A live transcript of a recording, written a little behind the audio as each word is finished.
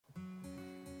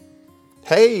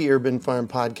Hey, Urban Farm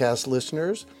Podcast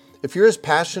listeners. If you're as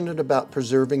passionate about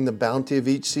preserving the bounty of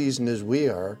each season as we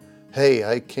are, hey,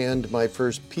 I canned my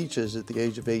first peaches at the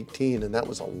age of 18, and that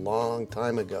was a long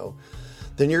time ago,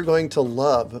 then you're going to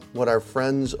love what our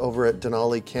friends over at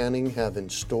Denali Canning have in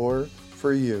store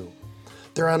for you.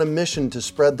 They're on a mission to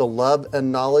spread the love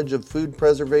and knowledge of food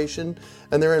preservation,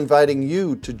 and they're inviting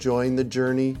you to join the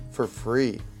journey for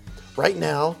free. Right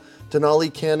now,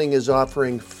 Denali Canning is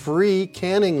offering free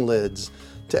canning lids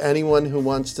to anyone who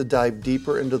wants to dive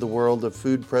deeper into the world of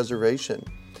food preservation.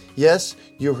 Yes,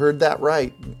 you heard that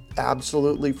right,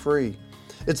 absolutely free.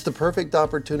 It's the perfect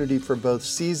opportunity for both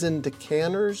seasoned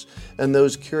canners and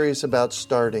those curious about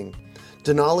starting.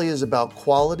 Denali is about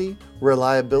quality,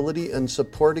 reliability, and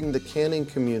supporting the canning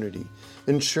community,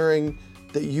 ensuring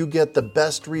that you get the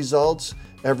best results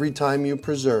every time you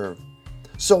preserve.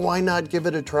 So why not give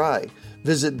it a try?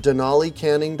 Visit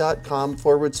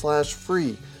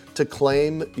denalicanning.com/free to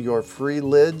claim your free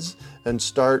lids and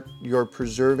start your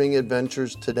preserving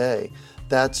adventures today.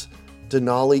 That's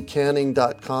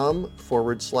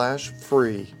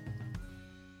denalicanning.com/free.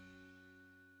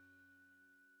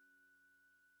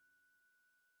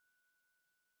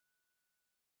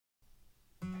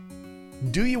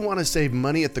 Do you want to save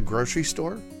money at the grocery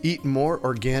store, eat more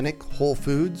organic, whole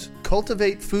foods,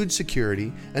 cultivate food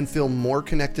security, and feel more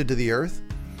connected to the earth?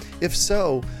 If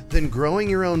so, then growing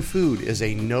your own food is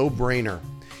a no-brainer.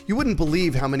 You wouldn't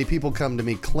believe how many people come to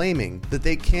me claiming that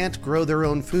they can't grow their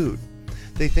own food.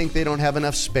 They think they don't have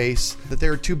enough space, that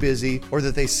they're too busy, or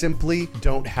that they simply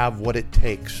don't have what it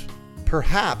takes.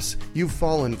 Perhaps you've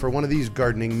fallen for one of these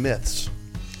gardening myths.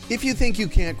 If you think you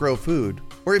can't grow food,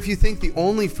 or if you think the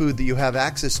only food that you have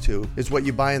access to is what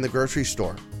you buy in the grocery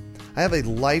store, I have a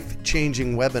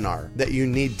life-changing webinar that you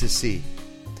need to see.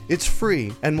 It's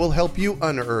free and will help you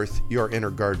unearth your inner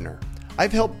gardener.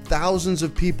 I've helped thousands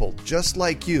of people just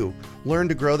like you learn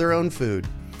to grow their own food,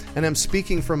 and I'm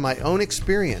speaking from my own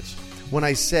experience when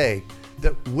I say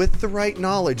that with the right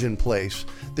knowledge in place,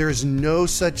 there is no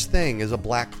such thing as a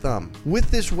black thumb. With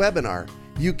this webinar,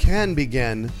 you can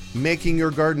begin making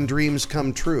your garden dreams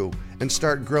come true and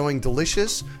start growing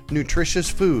delicious, nutritious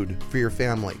food for your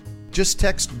family. Just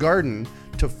text GARDEN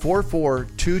to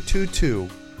 44222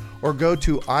 or go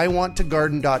to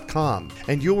iwanttogarden.com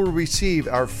and you will receive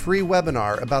our free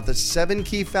webinar about the 7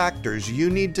 key factors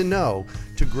you need to know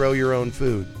to grow your own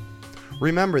food.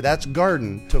 Remember, that's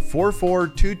GARDEN to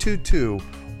 44222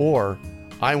 or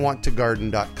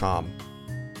iwanttogarden.com.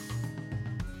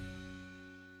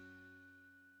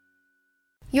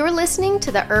 You're listening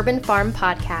to the Urban Farm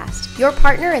Podcast, your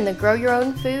partner in the Grow Your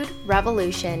Own Food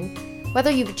revolution. Whether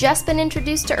you've just been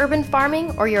introduced to urban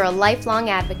farming or you're a lifelong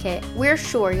advocate, we're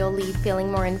sure you'll leave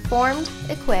feeling more informed,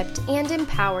 equipped, and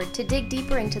empowered to dig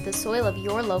deeper into the soil of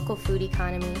your local food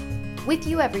economy. With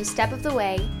you every step of the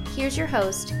way, here's your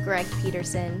host, Greg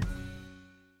Peterson.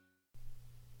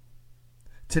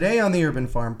 Today on the Urban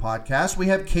Farm Podcast, we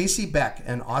have Casey Beck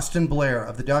and Austin Blair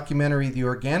of the documentary The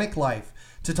Organic Life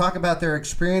to talk about their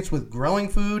experience with growing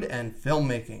food and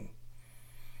filmmaking.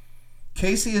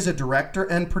 Casey is a director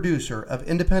and producer of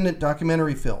independent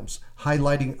documentary films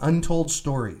highlighting untold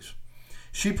stories.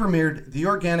 She premiered The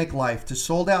Organic Life to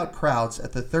sold-out crowds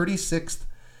at the 36th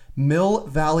Mill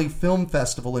Valley Film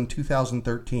Festival in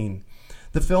 2013.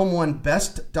 The film won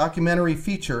Best Documentary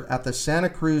Feature at the Santa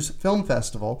Cruz Film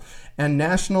Festival, and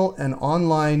national and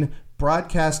online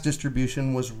broadcast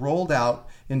distribution was rolled out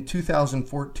in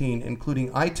 2014,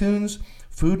 including iTunes,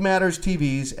 Food Matters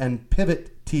TVs, and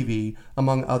Pivot TV,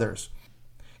 among others.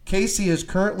 Casey is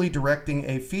currently directing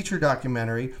a feature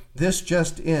documentary, This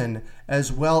Just In,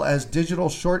 as well as digital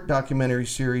short documentary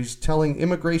series telling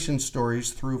immigration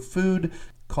stories through food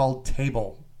called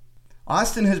Table.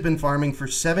 Austin has been farming for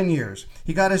 7 years.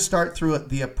 He got his start through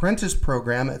the apprentice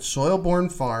program at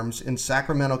Soilborn Farms in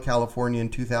Sacramento, California in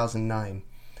 2009.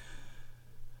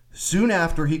 Soon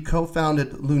after, he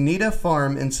co-founded Lunita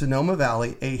Farm in Sonoma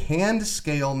Valley, a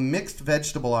hand-scale mixed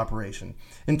vegetable operation.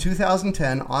 In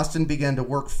 2010, Austin began to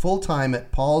work full-time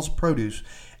at Paul's Produce,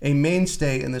 a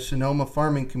mainstay in the Sonoma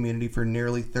farming community for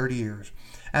nearly 30 years.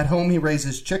 At home, he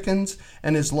raises chickens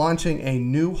and is launching a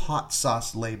new hot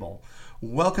sauce label.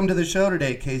 Welcome to the show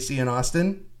today, Casey and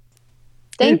Austin.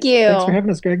 Thank you. Thanks for having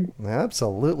us, Greg.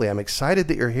 Absolutely. I'm excited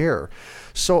that you're here.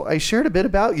 So I shared a bit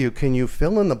about you. Can you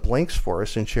fill in the blanks for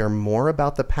us and share more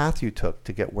about the path you took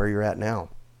to get where you're at now?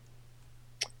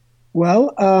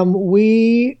 Well,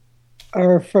 we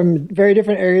are from very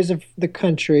different areas of the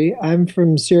country. I'm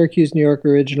from Syracuse, New York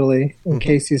originally, and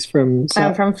Casey's from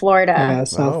I'm from Florida.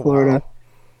 South Florida.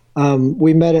 Wow.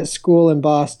 We met at school in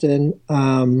Boston,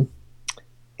 and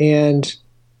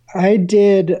I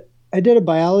did I did a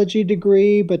biology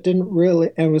degree, but didn't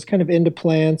really, and was kind of into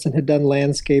plants and had done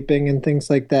landscaping and things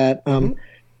like that,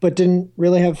 but didn't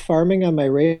really have farming on my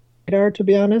radar, to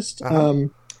be honest.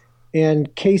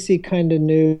 And Casey kind of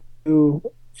knew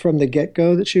from the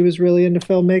get-go that she was really into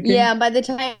filmmaking. Yeah, by the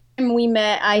time we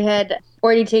met, I had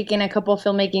already taken a couple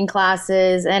filmmaking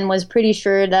classes and was pretty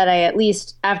sure that I, at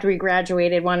least after we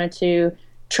graduated, wanted to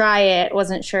try it.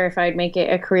 Wasn't sure if I'd make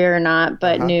it a career or not,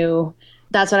 but knew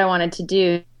that's what I wanted to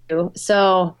do.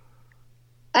 So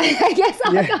I guess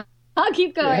I'll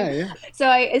keep going. Yeah. So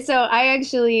I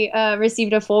actually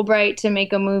received a Fulbright to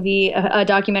make a movie, a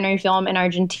documentary film in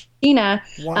Argentina.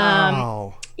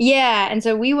 Wow. Yeah, and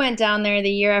so we went down there the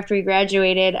year after we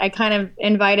graduated. I kind of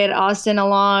invited Austin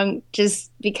along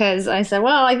just because I said,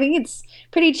 well, I think it's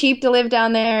pretty cheap to live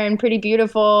down there and pretty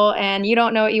beautiful, and you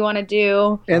don't know what you want to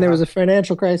do. And there was a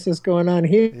financial crisis going on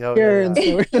here. And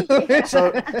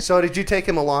so did you take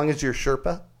him along as your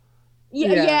Sherpa?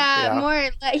 Yeah. More.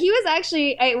 He was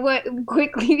actually what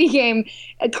quickly became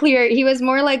clear. He was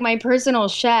more like my personal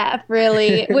chef,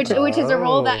 really, which is a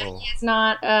role that he has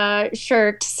not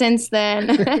shirked since then.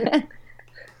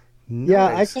 Nice.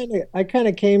 Yeah, I kind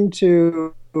of came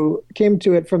to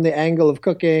it from the angle of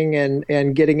cooking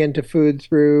and getting into food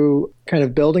through kind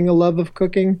of building a love of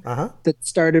cooking that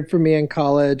started for me in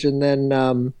college, and then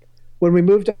when we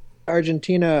moved to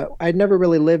Argentina, I'd never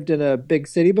really lived in a big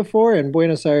city before, and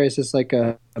Buenos Aires is like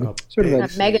a mega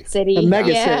city. A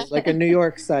mega city, like a New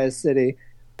York-sized city.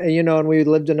 And we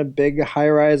lived in a big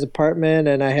high-rise apartment,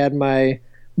 and I had my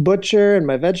butcher and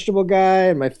my vegetable guy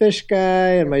and my fish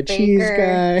guy and my cheese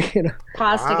guy.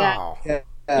 Pasta guy.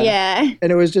 Yeah.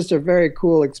 And it was just a very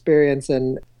cool experience,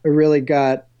 and I really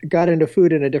got into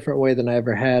food in a different way than I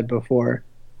ever had before.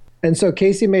 And so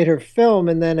Casey made her film,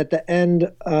 and then at the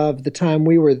end of the time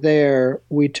we were there,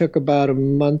 we took about a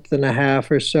month and a half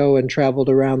or so and traveled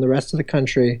around the rest of the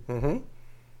country,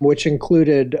 which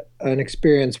included an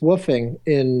experience woofing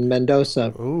in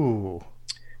Mendoza,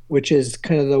 which is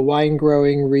kind of the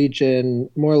wine-growing region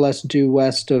more or less due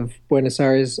west of Buenos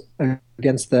Aires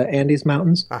against the Andes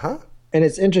Mountains. And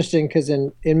it's interesting because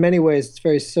in many ways it's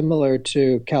very similar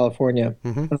to California.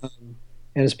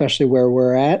 And especially where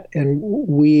we're at. And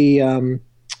we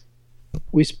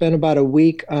spent about a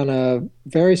week on a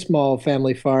very small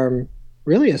family farm,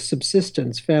 really a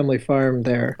subsistence family farm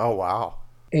there. Oh, wow.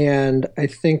 And I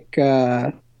think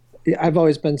I've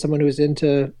always been someone who's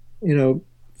into,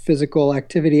 physical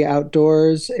activity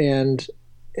outdoors. And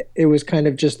it was kind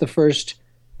of just the first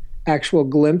actual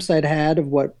glimpse I'd had of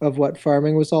what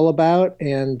farming was all about.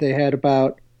 And they had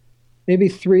about maybe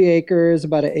 3 acres,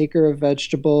 about 1 acre of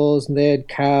vegetables, and they had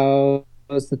cows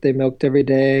that they milked every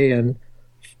day, and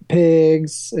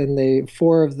pigs, and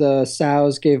 4 of the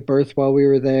sows gave birth while we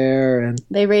were there, and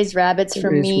they raised rabbits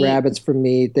for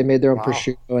meat. They made their own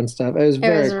prosciutto and stuff. It was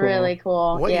cool. Really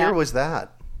cool. What year was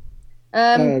that?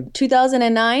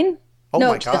 2009. Oh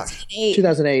my gosh,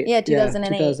 2008. Yeah,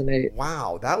 2008. 2008.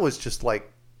 Wow, that was just like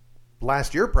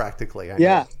last year practically.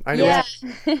 I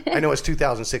know it's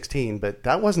 2016, but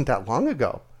that wasn't that long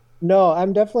ago. No,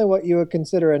 I'm definitely what you would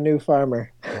consider a new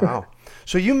farmer. Wow.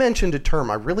 So you mentioned a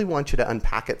term. I really want you to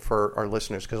unpack it for our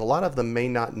listeners, because a lot of them may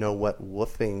not know what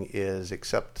woofing is,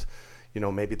 except,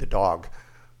 maybe the dog.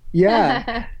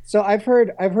 Yeah. So I've heard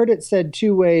it said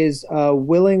 2 ways: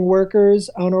 willing workers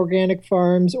on organic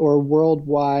farms, or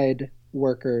worldwide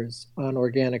workers on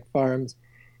organic farms.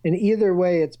 And either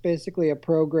way, it's basically a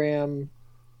program.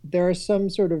 There are some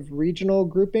sort of regional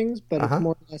groupings, but it's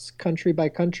more or less country by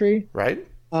country. Right.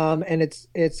 And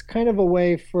it's kind of a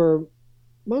way for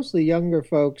mostly younger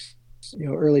folks,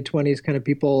 early 20s kind of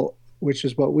people, which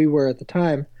is what we were at the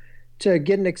time, to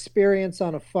get an experience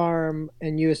on a farm,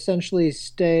 and you essentially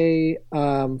stay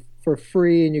for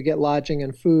free, and you get lodging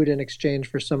and food in exchange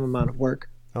for some amount of work.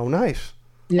 Oh, nice.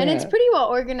 Yeah. And it's pretty well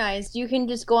organized. You can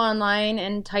just go online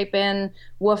and type in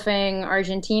woofing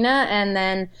Argentina, and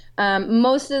then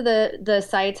most of the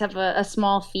sites have a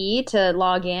small fee to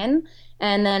log in.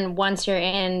 And then once you're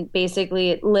in, basically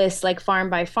it lists like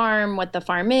farm by farm what the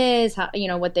farm is, how,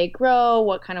 what they grow,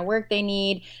 what kind of work they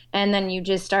need. And then you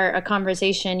just start a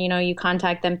conversation. You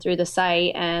contact them through the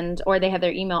site, or they have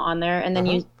their email on there. And then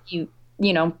you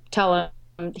tell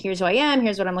them, here's who I am,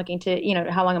 here's what I'm looking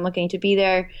to, how long I'm looking to be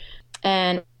there.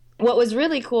 And what was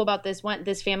really cool about this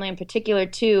family in particular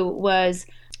too was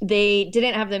they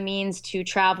didn't have the means to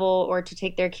travel or to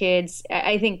take their kids.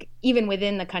 I think even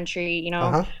within the country,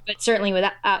 but certainly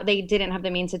they didn't have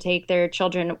the means to take their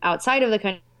children outside of the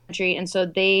country and so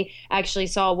they actually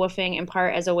saw woofing in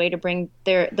part as a way to bring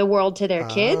the world to their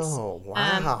kids. Oh,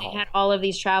 wow. They had all of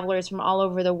these travelers from all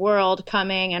over the world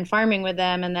coming and farming with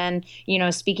them, and then,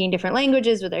 speaking different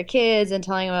languages with their kids and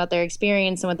telling them about their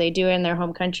experience and what they do in their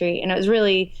home country. And it was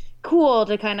really cool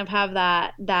to kind of have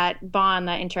that bond,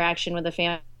 that interaction with the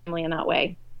family in that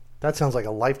way. That sounds like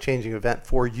a life-changing event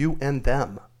for you and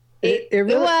them. It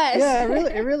really was. Yeah,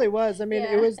 it really was. I mean,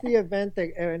 Yeah. It was the event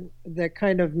that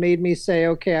kind of made me say,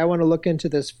 okay, I want to look into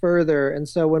this further. And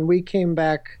so when we came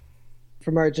back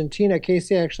from Argentina,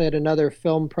 Casey actually had another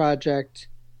film project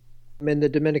in the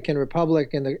Dominican Republic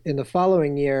in the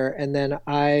following year, and then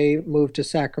I moved to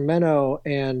Sacramento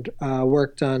and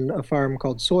worked on a farm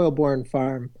called Soilborn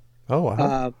Farm. Oh,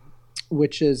 wow.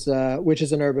 Which is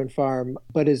an urban farm,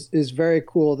 but is very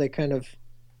cool. They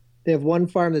have one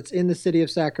farm that's in the city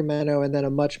of Sacramento, and then a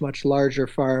much, much larger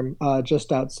farm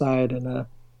just outside in a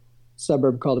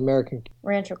suburb called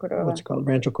Rancho Cordova. What's it called?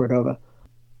 Rancho Cordova.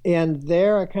 And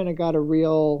there I kind of got a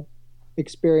real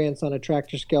experience on a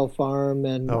tractor scale farm,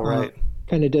 and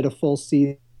kind of did a full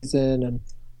season,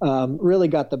 and really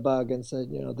got the bug and said,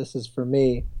 this is for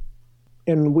me.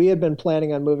 And we had been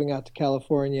planning on moving out to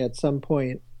California at some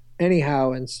point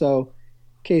anyhow. And so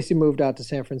Casey moved out to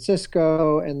San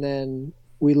Francisco, and then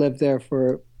we lived there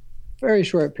for a very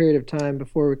short period of time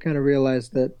before we kind of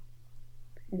realized that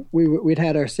we'd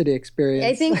had our city experience.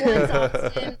 I think once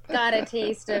Austin got a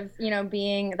taste of,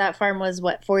 being, that farm was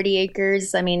 40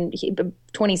 acres. I mean,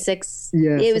 26.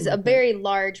 Yeah, it was a very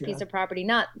large piece of property.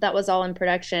 Not that was all in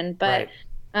production, but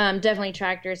definitely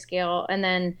tractor scale. And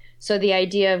then, so the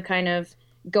idea of kind of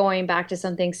going back to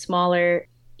something smaller,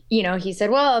 he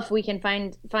said, well, if we can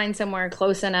find somewhere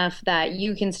close enough that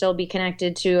you can still be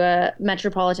connected to a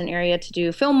metropolitan area to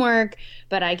do film work,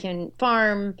 but I can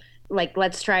farm,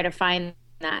 let's try to find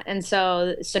that. And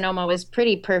so Sonoma was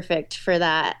pretty perfect for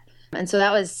that. And so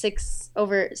that was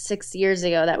over 6 years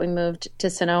ago that we moved to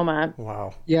Sonoma.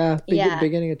 Wow. Yeah,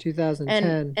 beginning of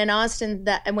 2010. And Austin,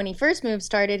 when he first moved,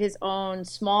 started his own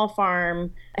small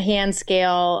farm, a hand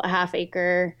scale, a half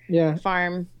acre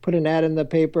farm. Put an ad in the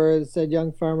paper that said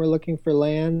young farmer looking for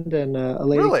land, and a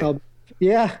lady called.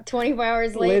 Yeah. 24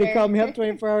 hours later. A lady called me up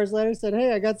 24 hours later, said,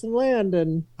 hey, I got some land.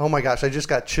 And oh my gosh, I just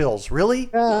got chills. Really?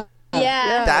 Yeah.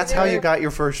 That's how you got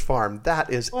your first farm. That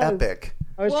is epic.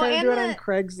 I was trying to do it on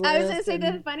Craigslist. I was going to say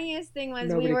the funniest thing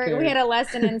was we had a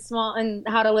lesson in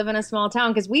how to live in a small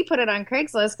town, because we put it on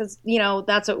Craigslist because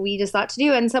that's what we just thought to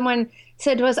do. And someone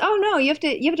said to us, "Oh no, you have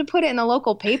to put it in the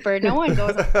local paper. No one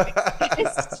goes on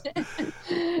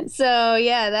Craigslist." So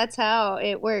yeah, that's how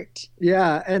it worked.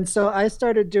 Yeah, and so I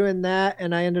started doing that,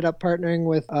 and I ended up partnering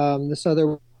with this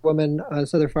other woman,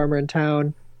 this other farmer in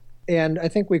town. And I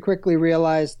think we quickly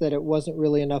realized that it wasn't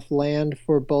really enough land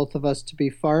for both of us to be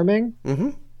farming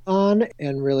on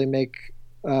and really make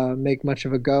much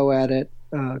of a go at it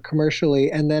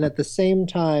commercially. And then at the same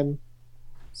time,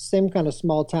 same kind of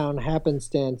small town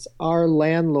happenstance, our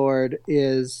landlord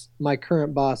is my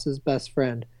current boss's best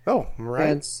friend. Oh, right.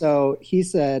 And so he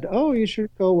said, oh, you should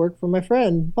go work for my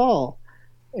friend, Paul.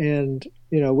 And,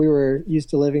 we were used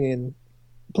to living in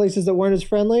places that weren't as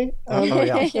friendly,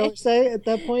 shall we say, at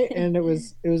that point, and it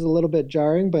was a little bit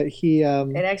jarring, but he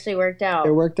it actually worked out.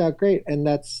 It worked out great, and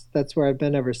that's where I've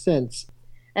been ever since.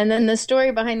 And then the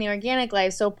story behind the organic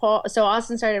life. So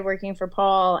Austin started working for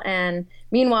Paul, and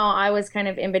meanwhile I was kind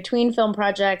of in between film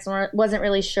projects and wasn't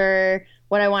really sure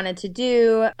what I wanted to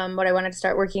do, what I wanted to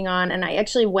start working on, and I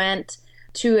actually went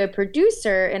to a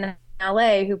producer in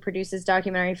LA who produces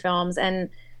documentary films, and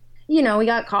we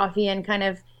got coffee and kind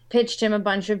of pitched him a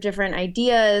bunch of different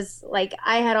ideas. Like,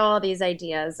 I had all these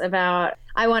ideas about,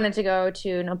 I wanted to go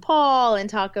to Nepal and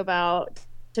talk about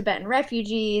Tibetan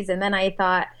refugees. And then I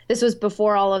thought, this was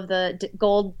before all of the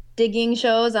gold digging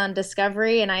shows on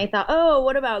Discovery. And I thought, oh,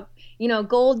 what about,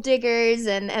 gold diggers?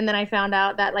 And then I found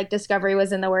out that Discovery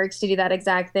was in the works to do that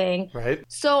exact thing. Right.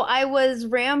 So I was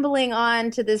rambling on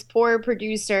to this poor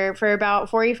producer for about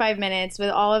 45 minutes with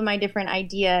all of my different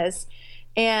ideas.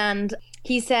 And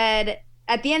he said,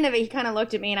 at the end of it, he kind of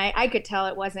looked at me, and I could tell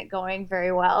it wasn't going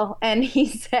very well. And he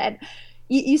said,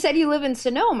 you said you live in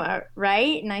Sonoma,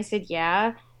 right? And I said,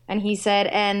 yeah. And he said,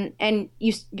 and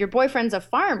your boyfriend's a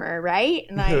farmer, right?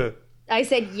 And I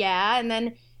said, yeah. And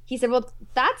then he said, well,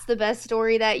 that's the best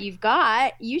story that you've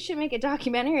got. You should make a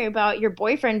documentary about your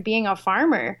boyfriend being a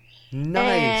farmer.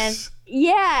 Nice.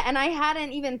 And I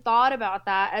hadn't even thought about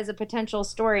that as a potential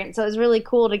story. And so it was really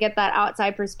cool to get that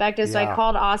outside perspective. So I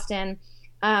called Austin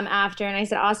after, and I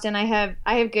said, Austin, I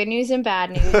have good news and bad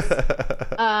news.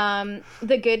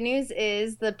 The good news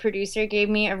is the producer gave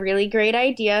me a really great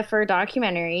idea for a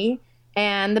documentary.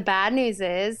 And the bad news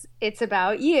is it's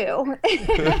about you.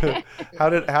 How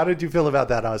did you feel about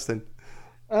that, Austin?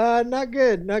 Not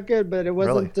good, not good. But it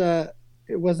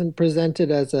wasn't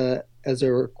presented as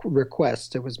a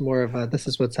request. It was more of a this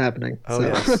is what's happening. Oh, so.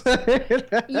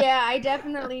 Yes. Yeah, I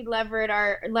definitely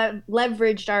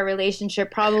leveraged our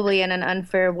relationship probably in an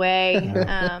unfair way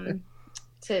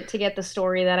to get the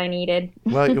story that I needed.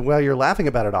 Well, you're laughing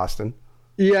about it, Austin.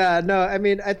 Yeah, no, I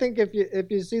mean, I think if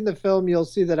you've seen the film, you'll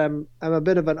see that I'm a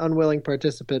bit of an unwilling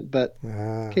participant, but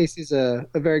Casey's a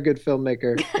very good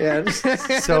filmmaker. Yeah,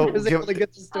 so was able to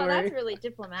get the story. Oh, that's really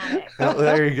diplomatic. Oh,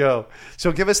 there you go.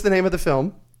 So give us the name of the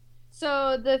film.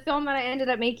 So the film that I ended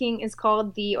up making is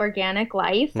called The Organic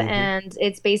Life, and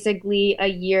it's basically a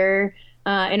year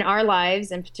in our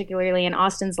lives, and particularly in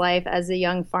Austin's life as a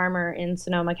young farmer in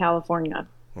Sonoma, California.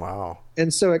 Wow.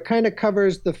 And so it kind of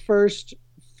covers the first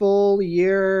full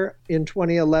year in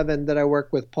 2011 that I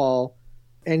worked with Paul,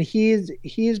 and he's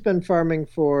been farming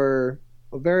for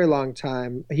a very long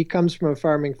time. He comes from a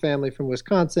farming family from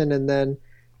Wisconsin and then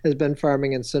has been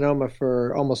farming in Sonoma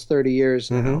for almost 30 years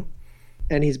now.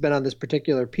 And he's been on this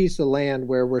particular piece of land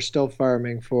where we're still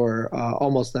farming for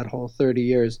almost that whole 30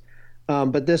 years.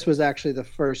 But this was actually the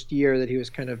first year that he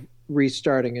was kind of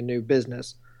restarting a new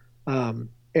business.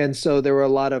 And so there were a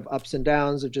lot of ups and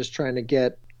downs of just trying to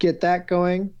get that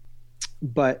going.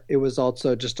 But it was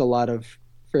also just a lot of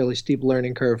fairly steep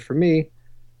learning curve for me.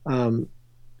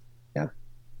 Yeah.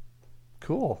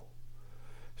 Cool.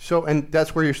 So, and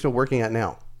that's where you're still working at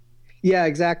now? Yeah,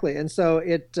 exactly. And so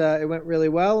it went really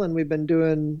well, and we've been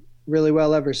doing really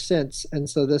well ever since. And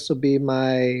so this will be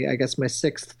my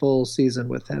sixth full season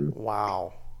with him.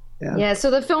 Wow. Yeah.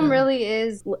 So the film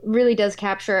really does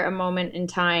capture a moment in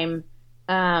time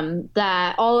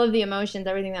that all of the emotions,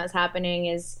 everything that was happening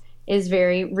is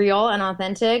very real and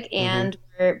authentic. And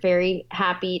we're very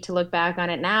happy to look back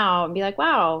on it now and be like,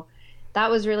 wow,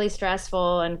 that was really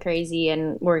stressful and crazy,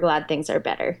 and we're glad things are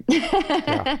better.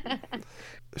 Yeah.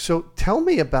 So tell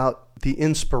me about the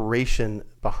inspiration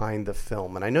behind the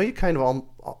film. And I know you kind of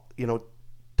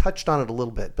touched on it a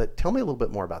little bit, but tell me a little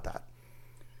bit more about that.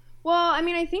 Well, I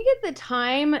mean, I think at the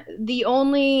time, the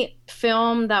only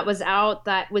film that was out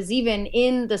that was even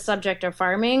in the subject of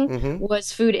farming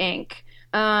was Food Inc.,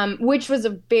 which was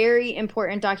a very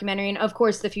important documentary. And of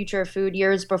course, The Future of Food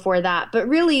years before that. But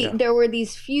really, there were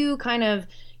these few kind of,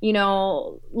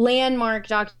 landmark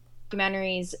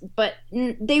documentaries, but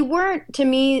they weren't, to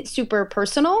me, super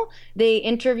personal. They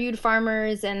interviewed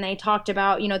farmers and they talked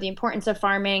about, the importance of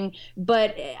farming.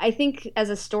 But I think as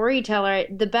a storyteller,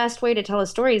 the best way to tell a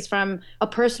story is from a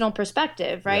personal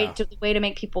perspective, right? Yeah. The way to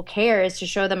make people care is to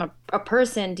show them a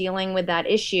person dealing with that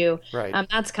issue. Right.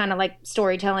 That's kind of like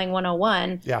storytelling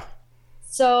 101. Yeah.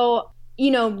 So,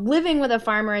 living with a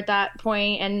farmer at that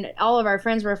point, and all of our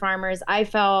friends were farmers, I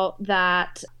felt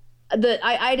that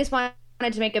I just wanted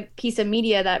to make a piece of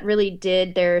media that really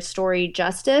did their story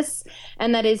justice,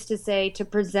 and that is to say, to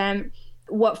present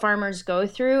what farmers go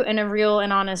through in a real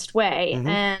and honest way.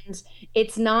 And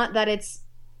it's not that it's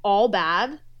all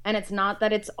bad, and it's not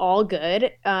that it's all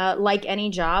good. Like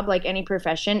any job, like any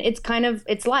profession,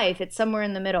 it's life. It's somewhere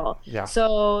in the middle. Yeah.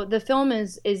 So the film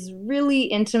is really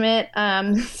intimate.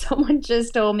 Someone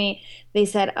just told me, they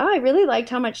said, "Oh, I really liked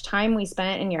how much time we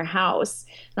spent in your house,"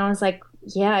 and I was like,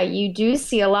 yeah, you do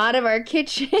see a lot of our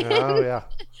kitchen. Oh, yeah.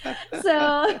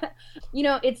 So,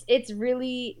 it's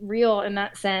really real in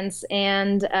that sense.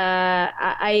 And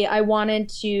I wanted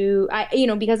to,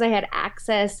 because I had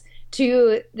access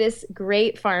to this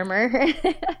great farmer,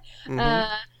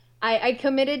 I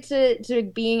committed to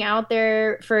being out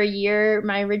there for a year.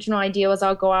 My original idea was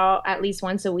I'll go out at least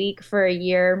once a week for a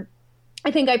year. I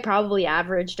think I probably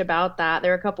averaged about that. There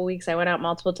were a couple weeks I went out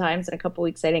multiple times, and a couple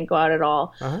weeks I didn't go out at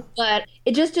all. But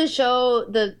it just to show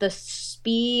the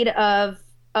speed of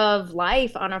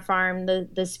life on a farm,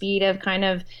 the speed of kind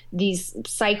of these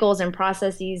cycles and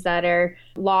processes that are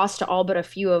lost to all but a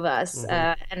few of us.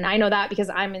 And I know that because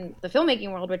I'm in the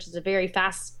filmmaking world, which is a very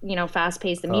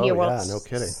fast-paced, the media world. Yeah, no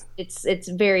kidding. It's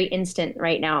very instant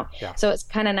right now. Yeah. So it's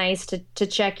kind of nice to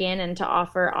check in and to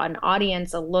offer an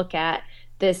audience a look at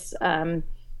this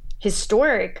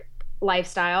historic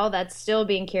lifestyle that's still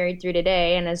being carried through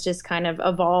today and has just kind of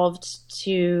evolved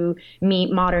to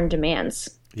meet modern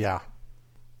demands. Yeah.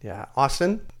 Yeah.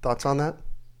 Austin, thoughts on that?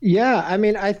 Yeah. I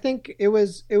mean, I think it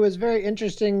was very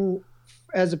interesting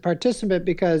as a participant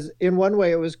because in one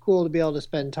way it was cool to be able to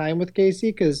spend time with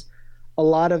Casey because a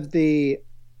lot of the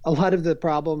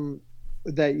problem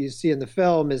that you see in the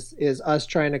film is us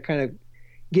trying to kind of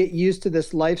get used to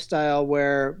this lifestyle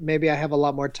where maybe I have a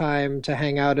lot more time to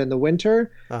hang out in the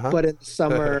winter, but in the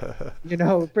summer,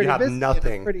 pretty busy, nothing.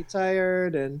 And I'm pretty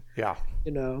tired, and yeah,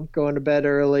 going to bed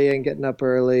early and getting up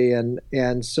early,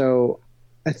 and so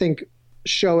I think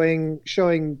showing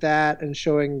that and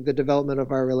showing the development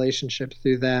of our relationship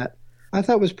through that, I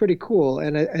thought was pretty cool.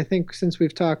 And I think since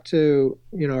we've talked to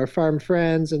our farm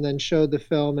friends and then showed the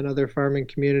film in other farming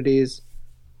communities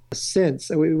since,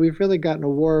 we've really gotten a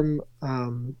warm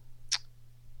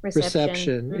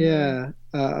reception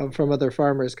from other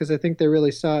farmers, because I think they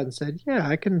really saw it and said, yeah,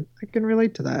 I can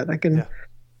relate to that. I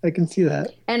can see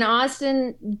that. And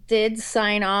Austin did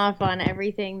sign off on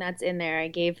everything that's in there. I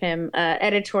gave him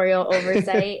editorial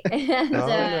oversight. And,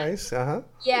 nice.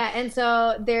 Yeah, and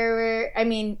so there were,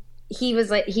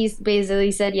 he's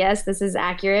basically said, yes, this is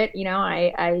accurate.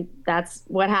 I that's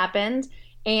what happened.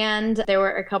 And there were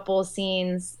a couple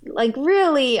scenes, like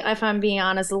really, if I'm being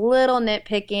honest, a little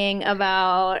nitpicky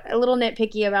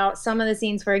about some of the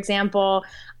scenes. For example,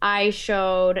 I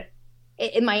showed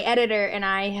in my editor, and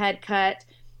I had cut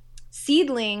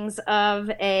seedlings of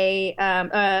eggplant.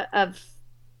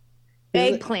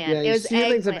 Yeah, it was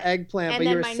seedlings eggplant. Of eggplant, and but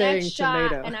then you were my saying next tomato.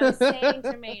 shot, and I was saying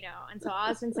tomato. And so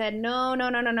Austin said,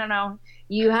 no.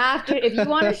 You have to, if you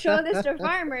want to show this to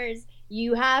farmers,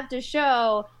 you have to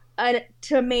show a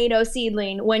tomato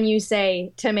seedling when you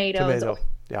say tomatoes.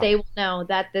 Yeah. They will know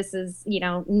that this is,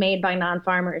 made by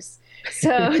non-farmers. So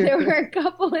there were a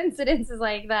couple incidences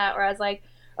like that where I was like,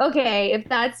 okay,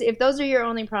 if those are your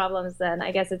only problems, then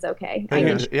I guess it's okay. I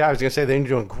was going to say, then you're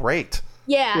doing great.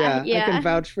 Yeah. I can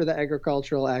vouch for the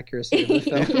agricultural accuracy of the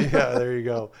film. Yeah, there you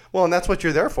go. Well, and that's what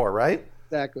you're there for, right?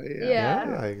 Exactly.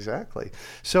 Yeah, exactly.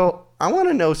 So I want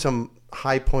to know some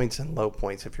high points and low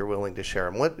points, if you're willing to share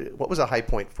them. What was a high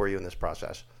point for you in this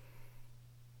process?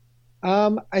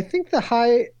 I think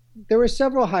there were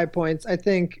several high points. I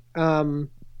think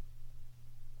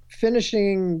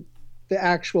finishing the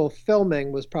actual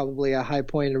filming was probably a high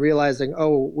point, and realizing,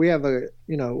 we have a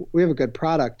good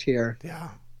product here. Yeah.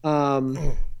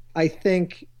 I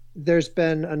think there's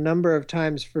been a number of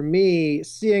times for me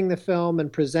seeing the film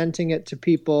and presenting it to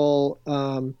people,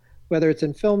 whether it's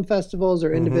in film festivals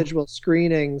or individual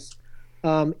screenings.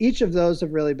 Each of those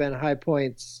have really been high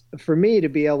points for me, to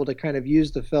be able to kind of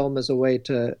use the film as a way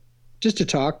to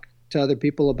talk to other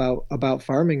people about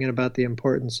farming and about the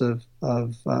importance of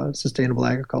sustainable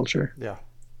agriculture. Yeah.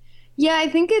 Yeah, I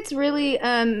think it's really,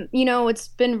 what's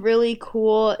been really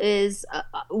cool is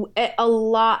a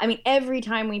lot. I mean, every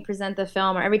time we present the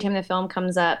film, or every time the film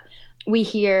comes up, I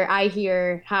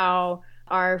hear how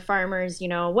our farmers,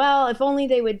 well, if only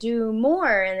they would do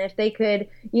more, and if they could,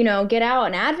 get out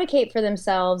and advocate for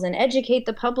themselves and educate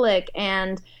the public.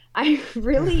 And I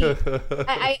really,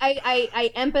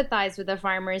 I empathize with the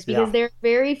farmers, because there are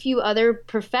very few other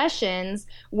professions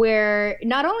where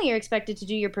not only you're expected to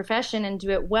do your profession and do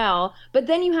it well, but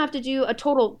then you have to do a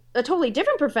totally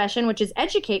different profession, which is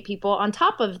educate people on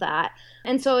top of that.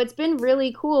 And so it's been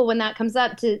really cool when that comes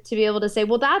up to be able to say,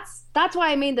 well, that's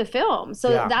why I made the film.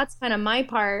 So that's kind of my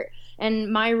part, and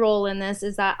my role in this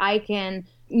is that I can,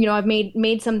 I've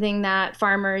made something that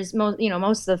farmers, most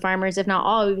of the farmers, if not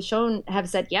all, we've shown, have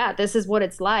said, yeah, this is what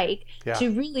it's like, to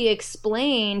really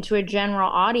explain to a general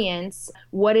audience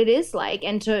what it is like,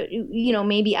 and to,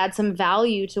 maybe add some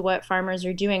value to what farmers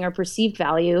are doing, or perceived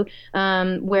value,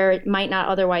 where it might not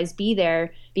otherwise be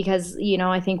there. Because,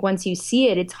 I think once you see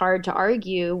it, it's hard to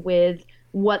argue with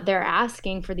what they're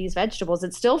asking for these vegetables.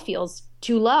 It still feels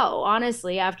too low,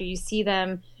 honestly, after you see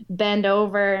them bend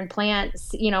over and plant,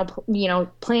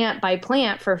 plant by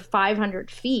plant for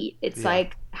 500 feet. It's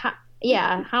like, how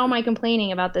am I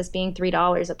complaining about this being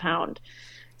 $3 a pound?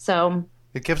 So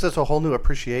it gives us a whole new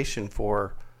appreciation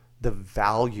for the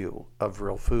value of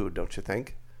real food, don't you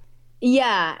think?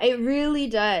 Yeah, it really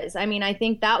does. I mean, I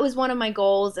think that was one of my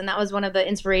goals, and that was one of the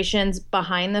inspirations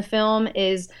behind the film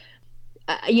is,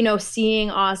 seeing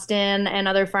Austin and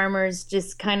other farmers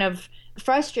just kind of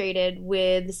frustrated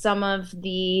with some of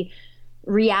the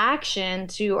reaction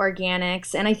to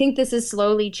organics. And I think this is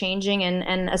slowly changing,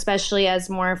 and especially as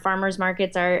more farmers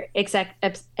markets are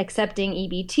accepting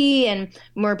EBT, and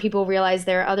more people realize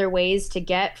there are other ways to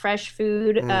get fresh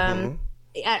food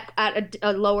at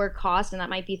a lower cost, and that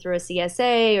might be through a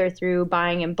CSA or through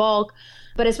buying in bulk.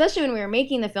 But especially when we were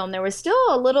making the film, there was still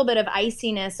a little bit of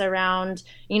iciness around,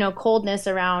 coldness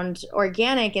around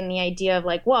organic, and the idea of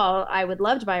like, well, I would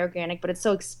love to buy organic, but it's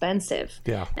so expensive.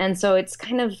 Yeah. And so it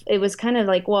was kind of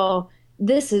like, well,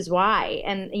 this is why.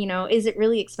 And, is it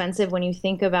really expensive when you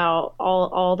think about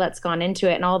all that's gone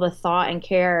into it, and all the thought and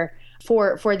care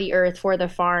for the earth, for the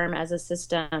farm as a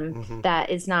system that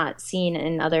is not seen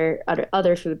in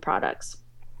other food products.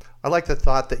 I like the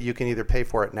thought that you can either pay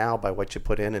for it now by what you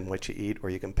put in and what you eat,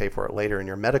 or you can pay for it later in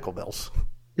your medical bills.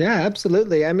 Yeah,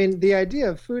 absolutely. I mean, the idea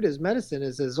of food as medicine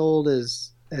is as old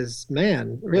as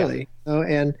man, really. Yeah. You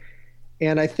know,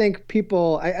 and I think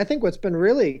I think what's been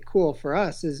really cool for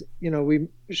us is,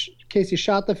 Casey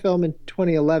shot the film in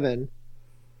 2011,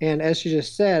 and as she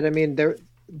just said, I mean,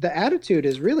 the attitude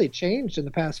has really changed in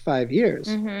the past 5 years.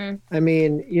 I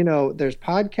mean, there's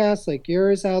podcasts like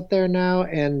yours out there now,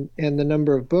 and the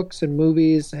number of books and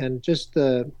movies, and just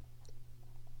I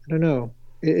don't know,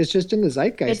 it's just in the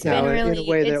zeitgeist now in a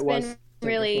way that it was. It's been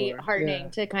really before.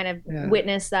 heartening to kind of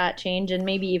witness that change and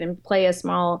maybe even play a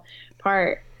small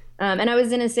part. And I was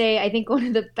going to say, I think one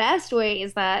of the best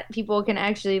ways that people can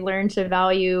actually learn to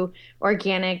value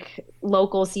organic,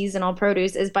 local, seasonal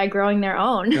produce is by growing their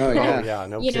own. Oh, yeah. Oh, yeah,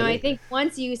 no kidding. I think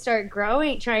once you start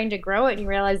trying to grow it, and you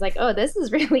realize like, oh, this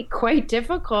is really quite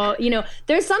difficult.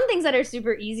 There's some things that are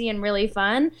super easy and really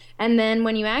fun. And then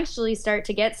when you actually start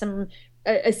to get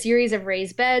a series of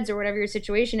raised beds or whatever your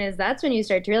situation is, that's when you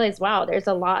start to realize, wow, there's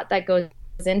a lot that goes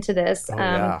into this.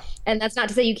 And that's not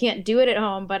to say you can't do it at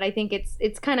home, but I think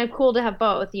it's kind of cool to have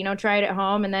both, try it at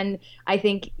home. And then I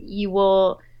think you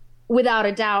will, without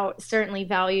a doubt, certainly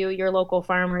value your local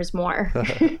farmers more.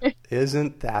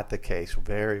 Isn't that the case?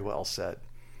 Very well said.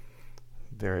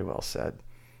 Very well said.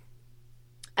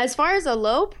 As far as a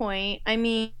low point, I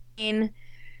mean,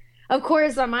 of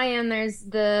course, on my end, there's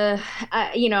the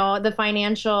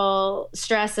financial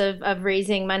stress of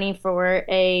raising money for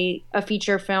a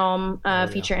feature film,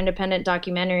 feature independent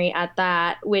documentary at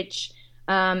that, which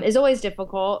is always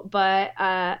difficult. But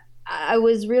it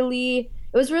was really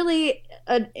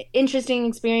an interesting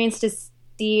experience to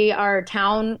see our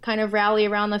town kind of rally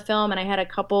around the film. And I had a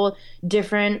couple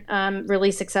different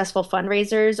really successful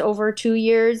fundraisers over 2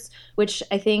 years, which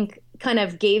I think kind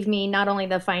of gave me not only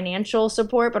the financial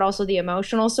support, but also the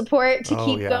emotional support to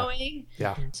keep going.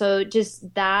 Yeah. So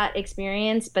just that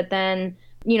experience, but then,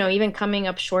 even coming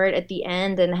up short at the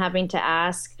end and having to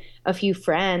ask a few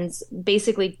friends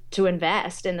basically to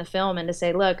invest in the film and to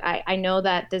say, look, I know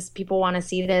that people want to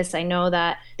see this. I know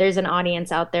that there's an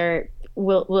audience out there.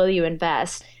 Will you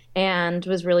invest? And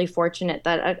was really fortunate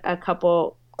that a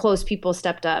couple close people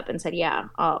stepped up and said, yeah,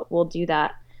 we'll do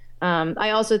that. I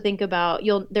also think about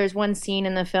there's one scene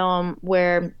in the film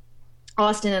where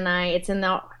Austin and I, it's in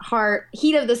the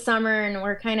heat of the summer, and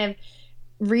we're kind of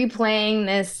replaying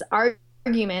this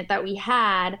argument that we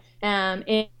had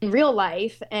in real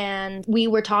life, and we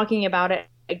were talking about it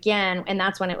again, and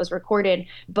that's when it was recorded.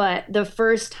 But the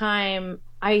first time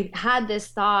I had this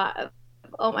thought of,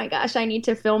 oh my gosh, I need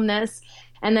to film this.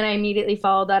 And then I immediately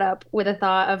followed that up with a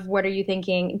thought of, what are you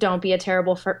thinking? Don't be a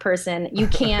terrible person. You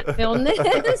can't film this.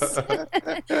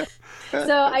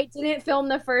 So I didn't film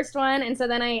the first one. And so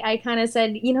then I kind of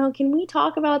said, can we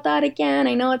talk about that again?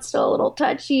 I know it's still a little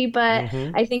touchy, but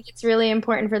I think it's really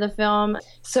important for the film.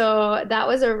 So that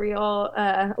was a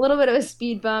little bit of a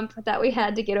speed bump that we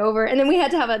had to get over. And then we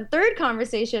had to have a third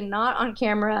conversation, not on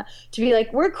camera, to be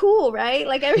like, we're cool, right?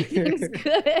 Like everything's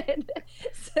good.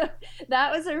 So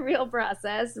that was a real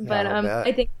process. But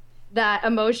I think that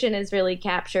emotion is really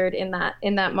captured in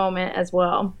that moment as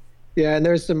well. Yeah, and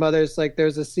there's some others, like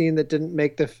there's a scene that didn't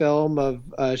make the film of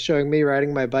showing me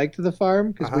riding my bike to the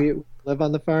farm, because we live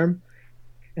on the farm.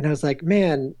 And I was like,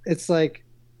 man, it's like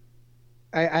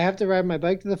I have to ride my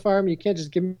bike to the farm. You can't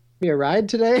just give me a ride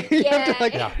today. You have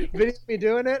to video me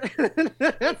doing it.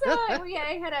 So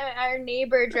I had our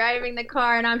neighbor driving the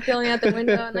car, and I'm feeling out the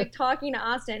window and like talking to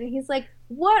Austin, and he's like,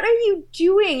 what are you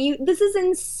doing? This is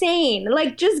insane.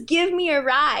 Like, just give me a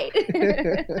ride.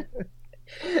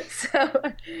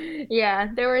 So, yeah,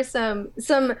 there were some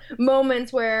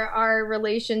moments where our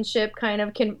relationship kind of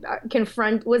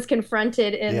was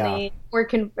confronted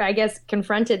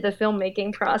confronted the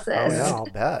filmmaking process. Oh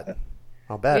yeah,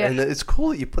 I'll bet. Yeah. And it's cool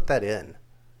that you put that in,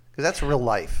 because that's real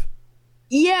life.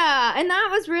 Yeah, and that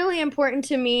was really important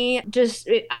to me. Just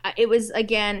it was,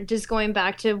 again, just going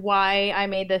back to why I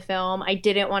made the film. I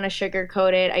didn't want to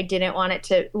sugarcoat it. I didn't want it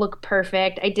to look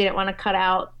perfect. I didn't want to cut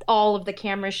out all of the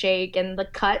camera shake and the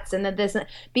cuts and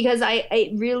because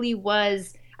it really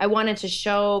was. I wanted to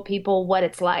show people what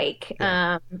it's like,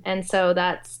 and so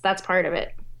that's part of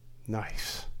it.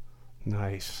 Nice.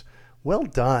 Well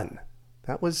done.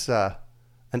 That was an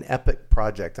epic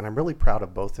project, and I'm really proud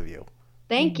of both of you.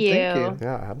 Thank you.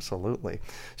 Yeah, absolutely.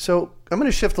 So I'm going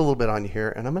to shift a little bit on you here,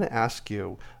 and I'm going to ask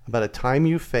you about a time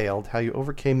you failed, how you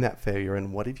overcame that failure,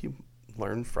 and what have you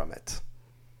learned from it?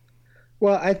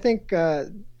 Well, I think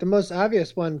the most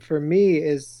obvious one for me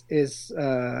is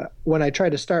when I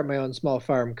tried to start my own small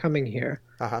farm coming here.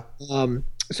 Uh-huh.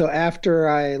 So after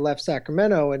I left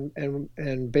Sacramento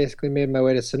and basically made my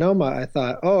way to Sonoma, I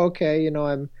thought, oh, okay,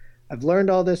 I've learned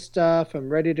all this stuff. I'm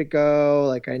ready to go.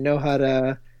 Like I know how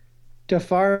to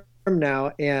farm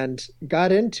now, and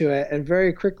got into it and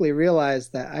very quickly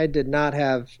realized that I did not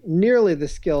have nearly the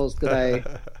skills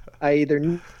that I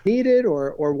either needed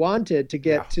or wanted to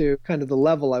get to kind of the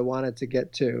level I wanted to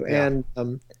get to. Yeah.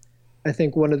 And I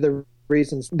think one of the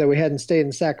reasons that we hadn't stayed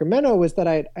in Sacramento was that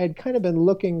I'd kind of been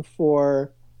looking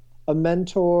for a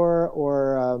mentor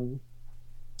or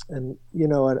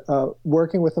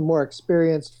working with a more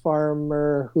experienced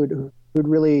farmer who'd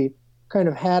really kind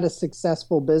of had a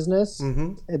successful business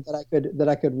that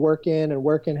I could work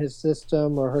in his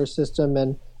system or her system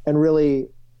and really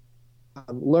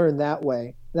learn that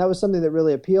way. That was something that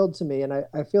really appealed to me, and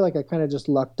I feel like I kind of just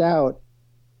lucked out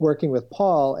working with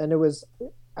Paul. And it was,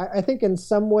 I think in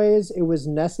some ways it was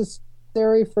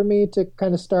necessary for me to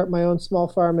kind of start my own small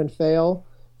farm and fail,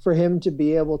 for him to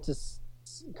be able to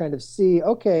kind of see,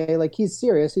 okay, like he's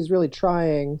serious, he's really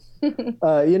trying,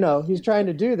 he's trying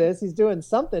to do this, he's doing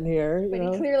something here. But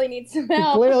he clearly needs some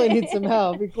help. He clearly needs some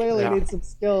help. He clearly needs some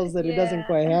skills that he doesn't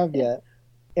quite have yet.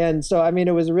 And so, I mean,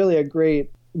 it was really a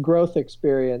great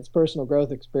personal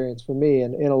growth experience for me,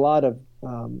 and in a lot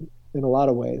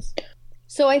of ways.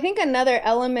 So I think another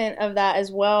element of that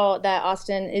as well that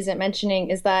Austin isn't mentioning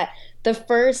is that the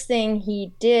first thing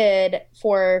he did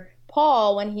for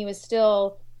Paul when he was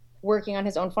still working on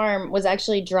his own farm was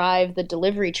actually drive the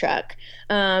delivery truck.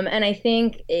 And I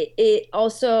think it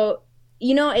also,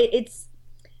 it's,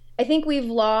 I think we've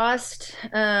lost,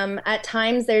 at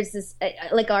times there's this,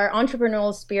 like our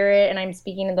entrepreneurial spirit, and I'm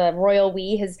speaking of the royal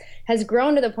we, has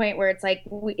grown to the point where it's like,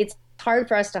 it's hard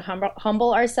for us to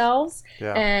humble ourselves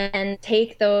and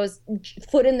take those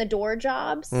foot in the door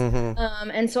jobs.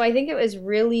 And so I think it was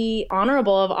really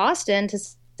honorable of Austin to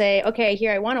say, okay,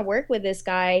 here, I want to work with this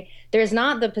guy. There's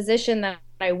not the position that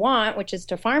I want, which is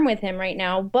to farm with him right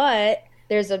now, but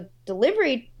there's a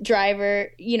delivery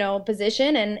driver,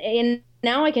 position. And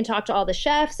now I can talk to all the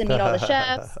chefs and meet all the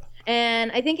chefs.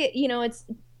 And I think it's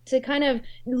to kind of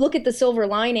look at the silver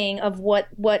lining of what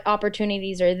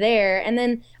opportunities are there. And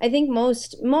then I think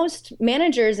most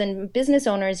managers and business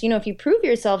owners, if you prove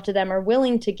yourself to them, are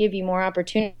willing to give you more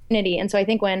opportunity. And so I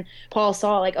think when Paul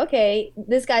saw, like, okay,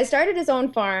 this guy started his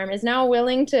own farm, is now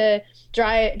willing to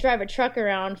drive a truck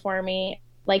around for me,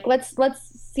 like let's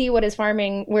see where his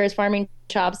farming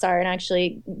chops are, and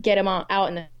actually get him out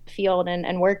in the field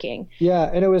and working. Yeah,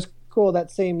 and it was cool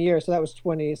that same year. So that was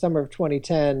summer of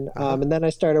 2010. And then I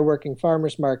started working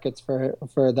farmers markets for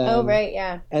them. Oh, right.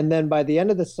 Yeah. And then by the end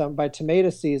of the summer, by tomato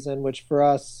season, which for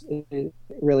us, it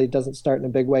really doesn't start in a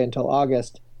big way until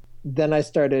August, then I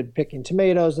started picking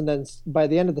tomatoes. And then by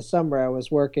the end of the summer, I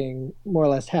was working more or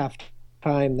less half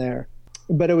time there.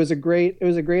 But it was a great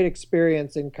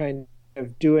experience in kind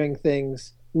of doing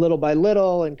things little by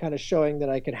little and kind of showing that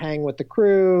I could hang with the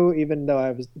crew, even though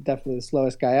I was definitely the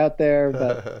slowest guy out there.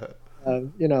 But,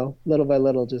 little by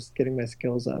little, just getting my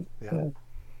skills up. Yeah.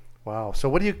 Wow. So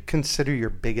what do you consider your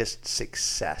biggest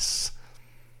success?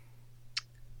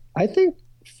 I think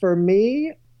for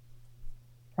me,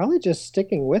 probably just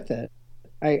sticking with it.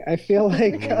 I feel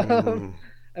like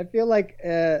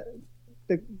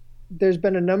there's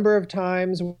been a number of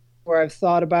times where I've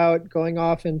thought about going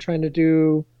off and trying to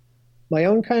do my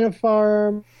own kind of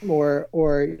farm, or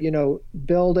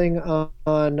building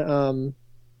on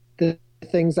the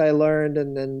things I learned,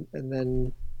 and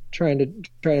then trying to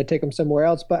take them somewhere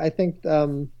else. But I think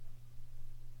for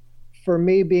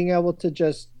me, being able to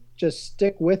just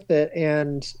stick with it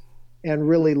and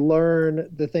really learn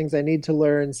the things I need to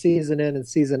learn, season in and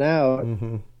season out,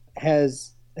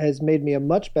 has made me a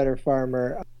much better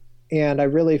farmer. And I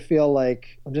really feel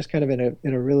like I'm just kind of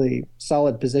in a really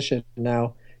solid position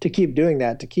now to keep doing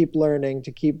that, to keep learning,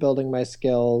 to keep building my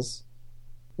skills.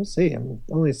 We'll see. I'm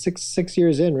only six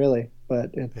years in, really,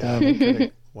 but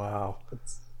wow. How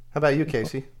about you,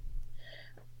 Casey?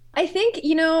 I think,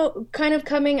 kind of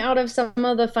coming out of some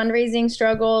of the fundraising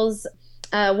struggles,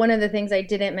 one of the things I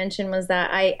didn't mention was that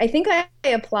I think I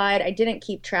applied. I didn't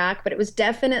keep track, but it was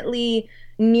definitely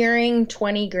nearing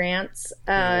 20 grants.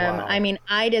 Wow. I mean,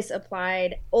 I just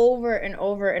applied over and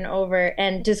over and over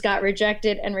and just got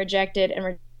rejected and rejected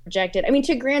and rejected. I mean,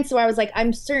 to grants where I was like,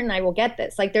 I'm certain I will get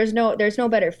this. Like, there's no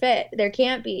better fit. There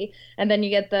can't be. And then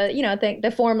you get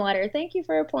the form letter. Thank you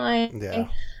for applying. Yeah.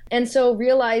 And so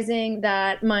realizing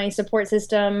that my support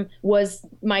system was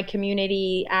my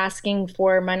community, asking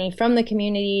for money from the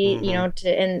community,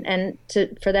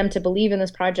 for them to believe in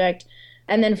this project,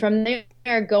 And then from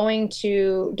there, getting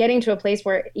to a place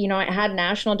where, it had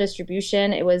national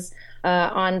distribution. It was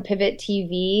on Pivot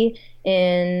TV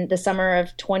in the summer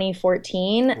of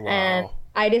 2014. Wow. And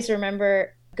I just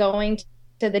remember going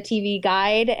to the TV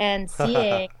guide and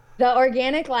seeing the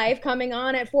Organic Life coming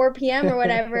on at 4 p.m. or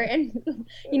whatever. And,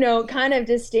 kind of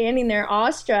just standing there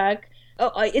awestruck.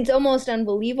 Oh, it's almost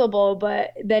unbelievable.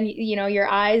 But then, your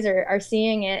eyes are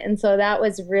seeing it. And so that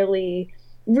was really,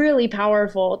 really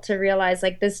powerful to realize,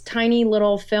 like, this tiny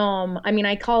little film. I mean,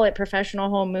 I call it professional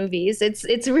home movies.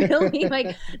 It's really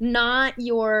like not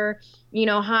your,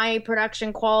 high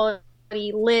production quality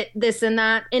lit this and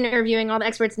that, interviewing all the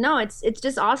experts. No, it's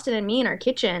just Austin and me in our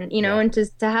kitchen, and to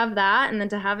have that and then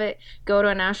to have it go to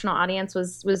a national audience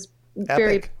was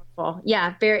very powerful.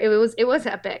 Yeah, it was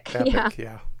epic.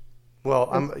 Yeah. Well,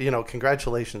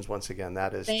 congratulations once again.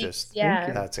 That is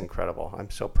that's incredible.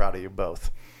 I'm so proud of you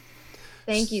both.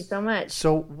 Thank you so much.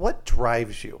 So what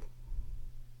drives you?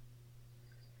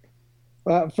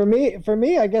 For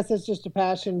me, I guess it's just a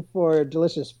passion for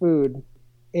delicious food.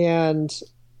 And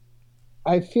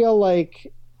I feel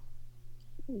like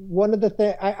one of the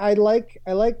things I like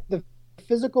the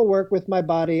physical work with my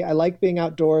body. I like being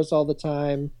outdoors all the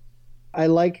time. I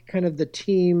like kind of the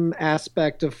team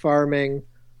aspect of farming,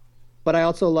 but I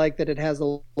also like that it has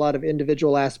a lot of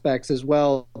individual aspects as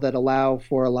well that allow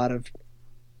for a lot of,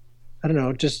 I don't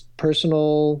know, just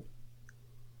personal,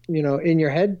 in your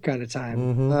head kind of time.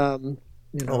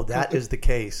 Mm-hmm. That is the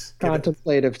case.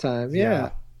 Contemplative time.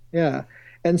 Yeah.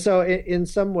 And so in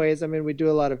some ways, I mean, we do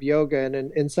a lot of yoga, and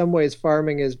in some ways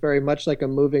farming is very much like a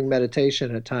moving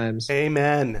meditation at times.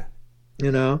 Amen.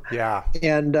 Yeah.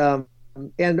 And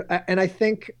I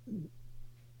think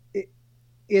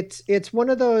it's one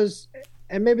of those,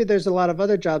 and maybe there's a lot of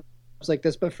other jobs like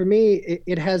this, but for me,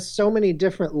 it has so many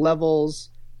different levels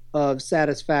of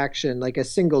satisfaction. Like a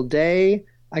single day,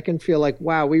 I can feel like,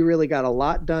 wow, we really got a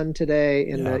lot done today,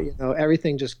 and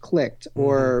everything just clicked. Mm-hmm.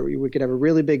 Or we could have a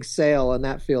really big sale, and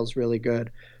that feels really good.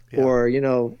 Yeah.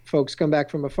 Or folks come back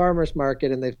from a farmer's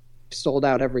market and they've sold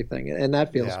out everything, and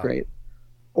that feels great.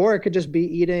 Or it could just be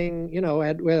eating. We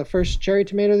had the first cherry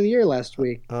tomato of the year last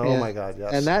week. Oh my God,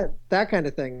 yes. And that kind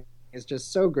of thing is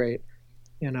just so great,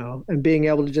 and being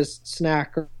able to just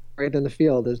snack right in the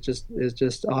field is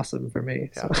just awesome for me.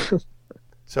 Yeah.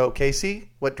 So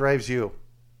Casey, what drives you?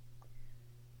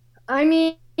 I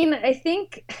mean, I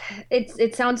think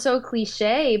it sounds so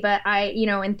cliche, but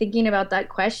in thinking about that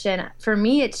question, for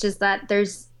me, it's just that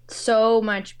there's so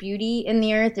much beauty in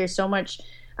the earth. There's so much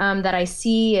that I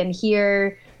see and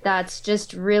hear that's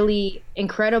just really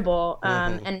incredible.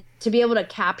 And to be able to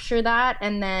capture that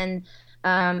and then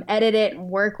edit it and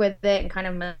work with it and kind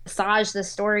of massage the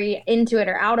story into it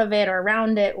or out of it or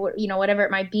around it, whatever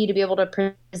it might be, to be able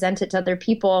to present it to other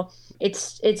people.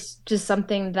 It's just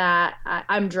something that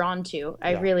I'm drawn to.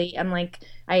 I really am like,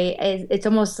 it's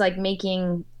almost like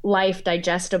making life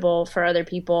digestible for other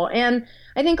people. And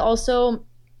I think also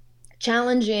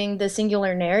challenging the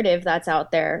singular narrative that's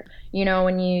out there,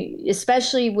 when you,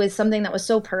 especially with something that was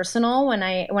so personal, when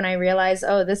I realized,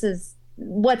 oh, this is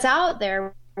what's out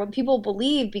there, what people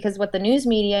believe, because what the news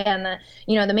media and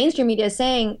the mainstream media is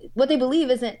saying, what they believe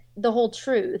isn't the whole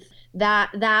truth.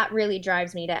 That really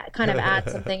drives me to kind of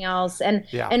add something else. And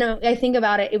I think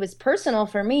about it was personal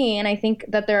for me, and I think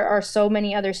that there are so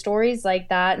many other stories like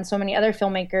that, and so many other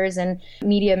filmmakers and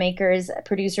media makers,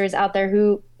 producers out there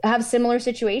who have similar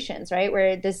situations, right,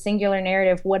 where this singular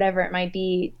narrative, whatever it might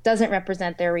be, doesn't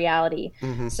represent their reality.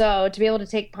 Mm-hmm. So to be able to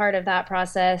take part of that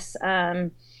process,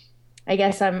 I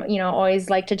guess I'm, always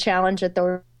like to challenge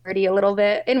authority a little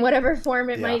bit in whatever form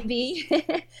it might be.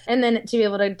 And then to be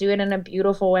able to do it in a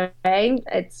beautiful way,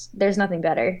 there's nothing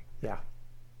better. Yeah.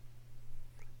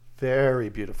 Very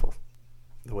beautiful.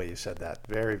 The way you said that.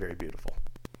 Very, very beautiful.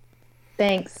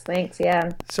 Thanks.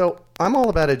 Yeah. So I'm all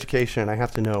about education, and I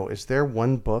have to know, is there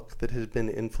one book that has been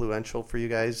influential for you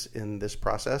guys in this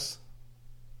process?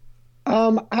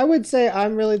 I would say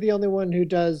I'm really the only one who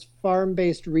does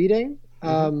farm-based reading.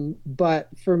 But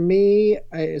for me,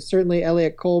 certainly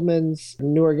Elliot Coleman's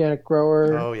New Organic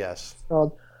Grower. Oh, yes.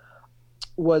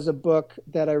 Was a book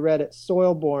that I read at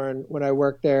Soilborn when I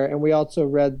worked there. And we also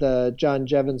read the John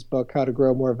Jevons book, How to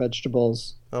Grow More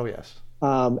Vegetables. Oh, yes.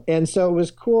 And so it was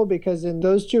cool because in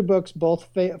those two books, both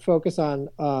focus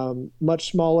on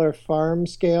much smaller farm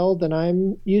scale than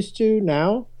I'm used to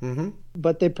now. Mm-hmm.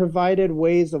 But they provided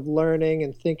ways of learning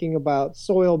and thinking about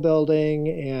soil building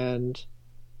and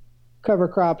cover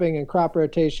cropping and crop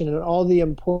rotation and all the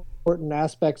important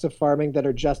aspects of farming that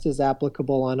are just as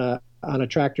applicable on a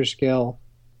tractor scale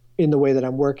in the way that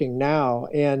I'm working now.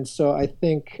 And so I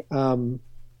think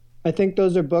I think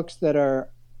those are books that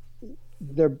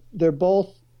they're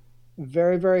both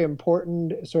very, very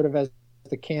important, sort of as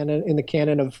the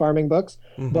canon of farming books,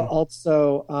 but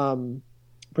also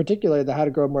particularly the How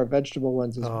to Grow More Vegetable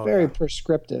ones is very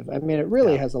prescriptive. I mean, it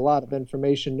really has a lot of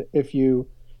information if you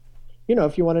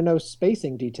want to know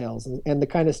spacing details and the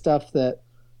kind of stuff that,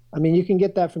 I mean, you can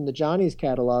get that from the Johnny's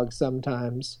catalog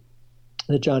sometimes.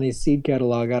 The Johnny's seed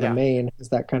catalog out of Maine is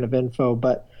that kind of info,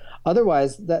 but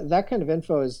otherwise that kind of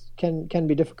info can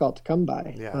be difficult to come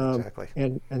by. Yeah, exactly.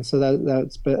 And so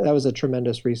that was a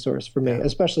tremendous resource for me,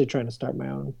 especially trying to start my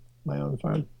own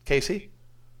farm. Casey?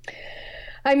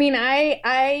 I mean,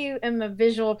 I am a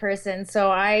visual person, so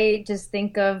I just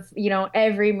think of,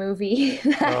 every movie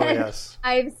that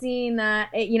I've seen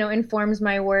that, informs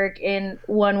my work in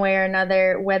one way or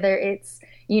another, whether it's,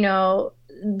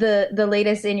 the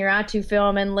latest Inarritu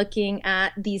film and looking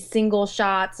at these single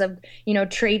shots of,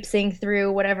 traipsing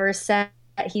through whatever set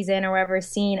he's in or whatever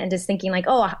scene and just thinking like,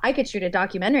 oh, I could shoot a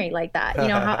documentary like that.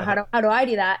 How do I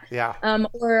do that? Yeah.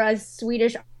 Or a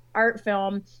Swedish art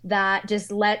film that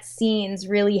just lets scenes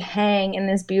really hang in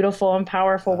this beautiful and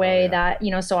powerful way that,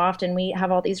 so often we have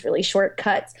all these really short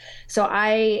cuts. So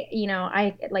I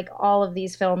like all of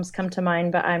these films come to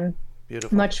mind, but I'm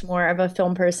much more of a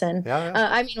film person.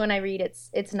 I mean, when I read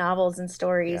it's novels and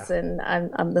stories, and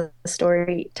I'm the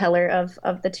storyteller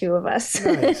of the two of us.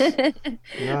 Nice.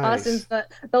 Austin's the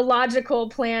logical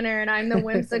planner, and I'm the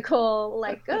whimsical,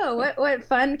 like, oh, what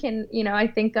fun can I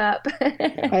think up.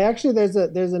 I actually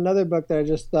there's another book that I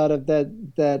just thought of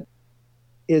that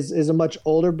is a much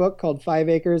older book called 5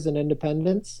 Acres and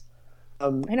Independence. I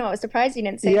know. I was surprised you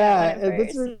didn't say that one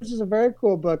at first. This is a very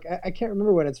cool book. I can't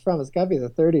remember when it's from. It's got to be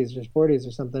the 30s or 40s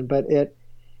or something. But it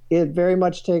very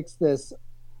much takes this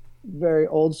very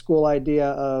old school idea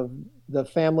of the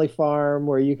family farm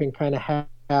where you can kind of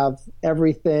have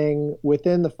everything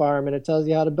within the farm, and it tells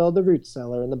you how to build the root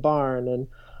cellar and the barn and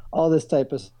all this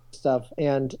type of stuff.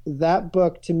 And that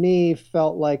book to me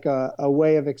felt like a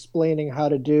way of explaining how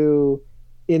to do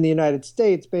in the United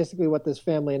States, basically what this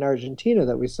family in Argentina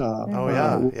that we saw.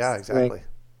 Exactly.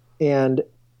 And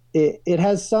it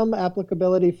has some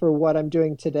applicability for what I'm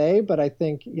doing today, but I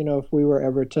think, if we were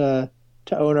ever to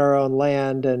own our own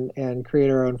land and create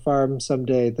our own farm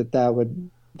someday, that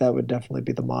would definitely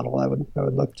be the model I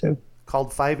would look to.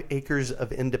 Called 5 Acres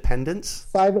of Independence?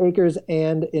 5 Acres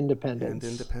and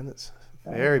Independence.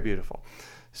 Very beautiful.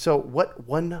 So what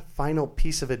one final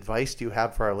piece of advice do you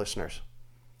have for our listeners?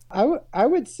 I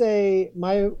would say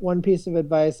my one piece of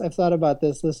advice, I've thought about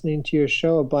this listening to your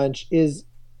show a bunch, is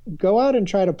go out and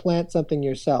try to plant something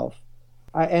yourself.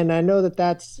 And I know that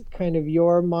that's kind of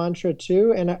your mantra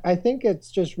too. And I think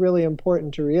it's just really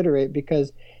important to reiterate,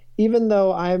 because even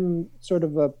though I'm sort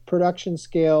of a production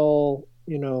scale,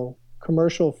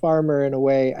 commercial farmer in a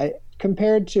way,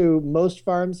 compared to most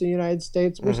farms in the United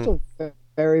States, we're still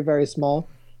very, very small.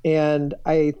 And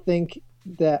I think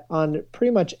that on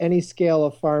pretty much any scale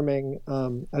of farming,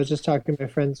 I was just talking to my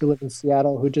friends who live in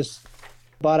Seattle who just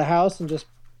bought a house and just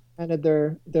planted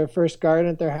their first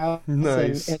garden at their house.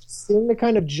 Nice. And seeing the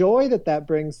kind of joy that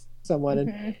brings someone.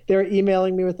 And they're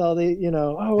emailing me with all the,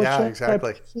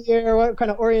 exactly. Here, what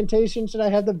kind of orientation should I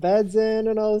have the beds in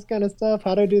and all this kind of stuff?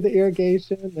 How do I do the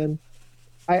irrigation? And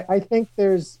I think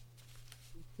there's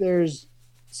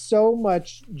so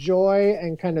much joy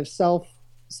and kind of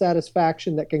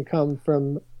self-satisfaction that can come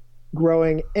from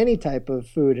growing any type of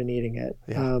food and eating it.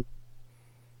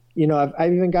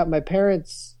 I've even got my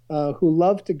parents who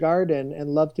love to garden and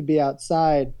love to be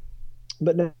outside,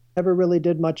 but never really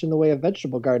did much in the way of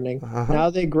vegetable gardening. Now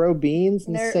they grow beans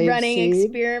and they're save running seed.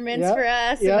 Experiments for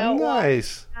us about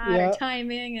nice.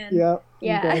 timing and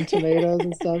and growing tomatoes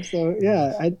and stuff. So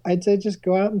I'd say just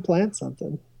go out and plant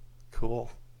something. Cool.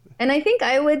 And I think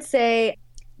I would say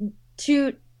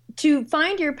to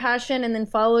find your passion and then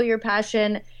follow your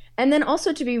passion, and then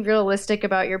also to be realistic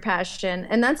about your passion.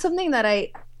 And that's something that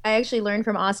I actually learned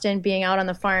from Austin being out on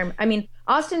the farm. I mean,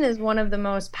 Austin is one of the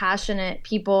most passionate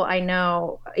people I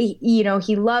know.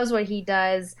 He loves what he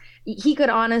does. He could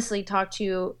honestly talk to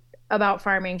you about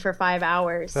farming for 5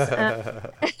 hours,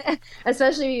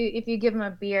 especially if you give him a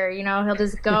beer, he'll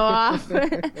just go off.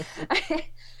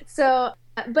 So,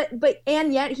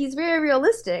 and yet he's very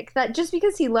realistic that just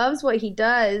because he loves what he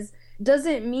does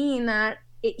doesn't mean that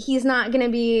he's not going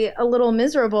to be a little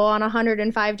miserable on a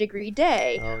 105-degree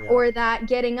day, or that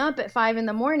getting up at 5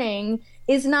 a.m.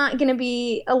 is not going to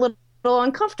be a little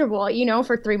uncomfortable,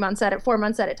 for 4 months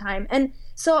at a time. And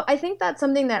so I think that's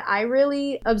something that I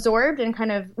really absorbed and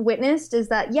kind of witnessed, is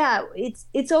that,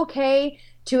 it's okay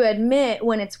to admit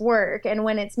when it's work and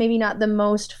when it's maybe not the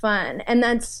most fun. And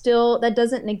that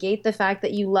doesn't negate the fact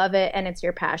that you love it and it's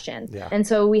your passion. Yeah. And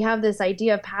so we have this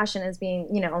idea of passion as being,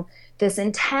 this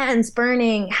intense,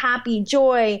 burning, happy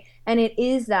joy. And it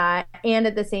is that. And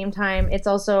at the same time, it's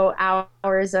also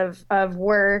hours of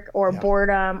work or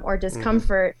boredom or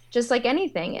discomfort, just like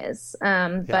anything is.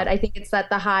 But I think it's that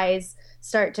the highs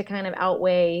start to kind of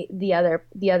outweigh the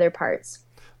other parts.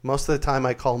 Most of the time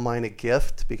I call mine a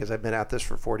gift because I've been at this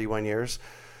for 41 years.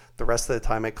 The rest of the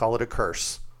time I call it a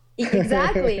curse.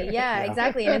 Exactly. Yeah,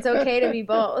 exactly. And it's okay to be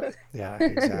both. Yeah,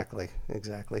 exactly.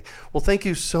 Exactly. Well, thank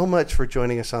you so much for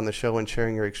joining us on the show and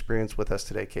sharing your experience with us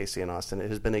today, Casey and Austin. It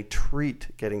has been a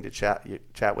treat getting to chat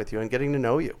with you and getting to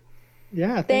know you.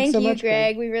 Yeah, thank so you, much,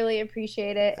 Greg. We really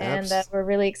appreciate it. And we're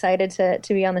really excited to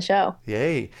be on the show.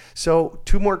 Yay. So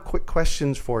 2 more quick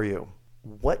questions for you.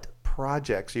 What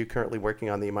projects are you currently working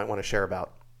on that you might want to share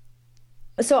about?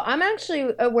 So I'm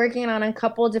actually working on a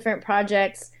couple different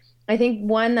projects. I think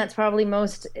one that's probably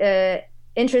most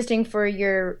interesting for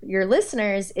your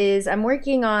listeners is I'm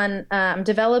working on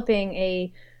developing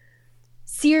a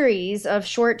series of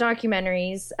short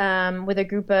documentaries with a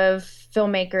group of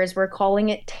filmmakers. We're calling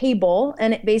it Table,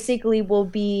 and it basically will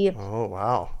be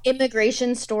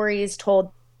immigration stories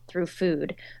told through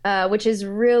food, which is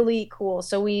really cool.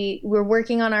 So we're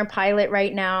working on our pilot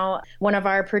right now. One of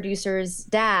our producers'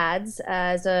 dads,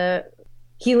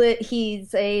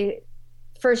 he's a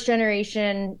first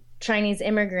generation Chinese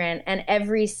immigrant, and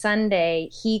every Sunday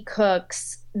he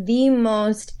cooks the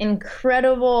most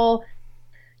incredible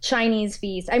Chinese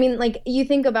feast. I mean, like, you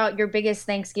think about your biggest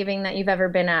Thanksgiving that you've ever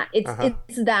been at. It's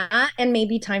that and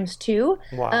maybe times 2.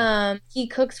 Wow. He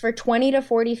cooks for 20 to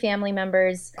 40 family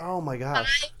members. Oh my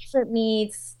gosh. 5 different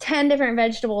meats, 10 different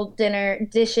vegetable dinner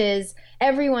dishes.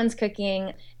 Everyone's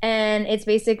cooking, and it's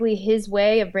basically his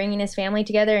way of bringing his family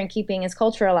together and keeping his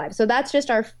culture alive. So that's just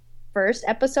our first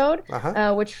episode,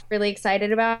 which we're really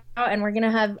excited about. And we're going to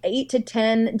have 8 to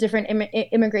 10 different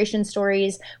immigration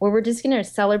stories where we're just going to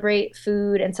celebrate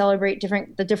food and celebrate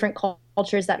the different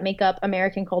cultures that make up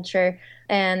American culture,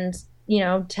 and,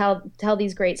 tell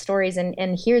these great stories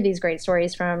and hear these great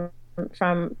stories from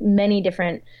many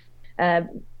different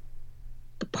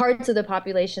parts of the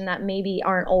population that maybe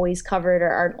aren't always covered or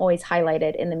aren't always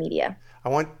highlighted in the media. I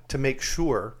want to make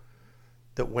sure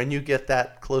that when you get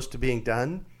that close to being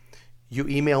done, you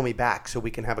email me back so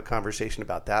we can have a conversation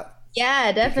about that.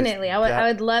 Yeah, definitely. I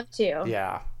would love to.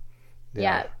 Yeah.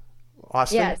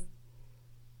 Austin? Yes.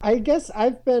 I guess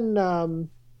I've been,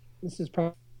 this is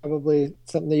probably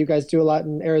something that you guys do a lot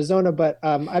in Arizona, but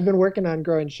I've been working on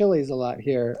growing chilies a lot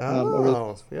here over the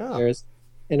last few years,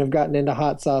 and I've gotten into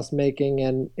hot sauce making,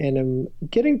 and I'm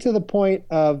getting to the point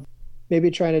of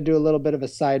maybe trying to do a little bit of a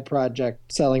side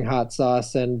project, selling hot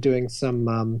sauce and doing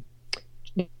some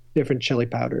different chili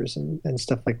powders and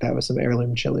stuff like that with some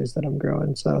heirloom chilies that I'm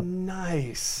growing. So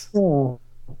nice.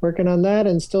 Working on that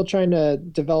and still trying to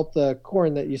develop the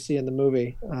corn that you see in the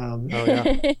movie.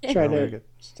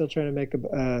 Still trying to make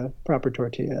a proper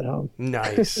tortilla at home.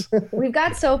 Nice. We've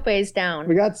got sopes down.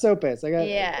 We got sopes.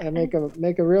 I make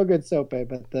a real good sope,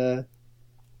 but the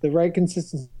right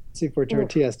consistency for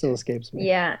tortilla still escapes me.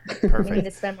 Yeah. Perfect. We need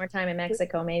to spend more time in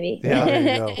Mexico, maybe.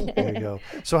 Yeah, there you go.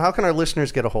 So how can our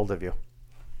listeners get a hold of you?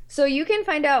 So you can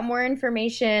find out more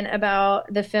information about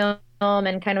the film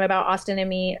and kind of about Austin and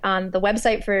me on the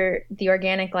website for The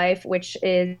Organic Life, which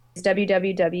is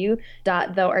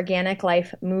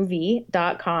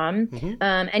www.theorganiclifemovie.com.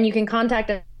 And you can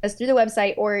contact us through the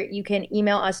website, or you can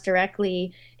email us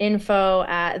directly,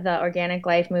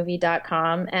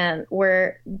 info@theorganiclifemovie.com. And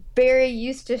we're very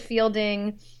used to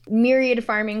fielding myriad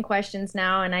farming questions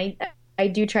now, and I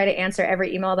do try to answer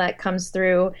every email that comes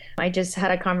through. I just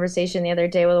had a conversation the other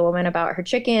day with a woman about her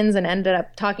chickens and ended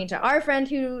up talking to our friend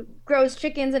who grows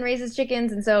chickens and raises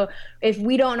chickens. And so if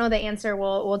we don't know the answer,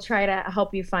 we'll try to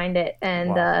help you find it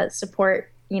and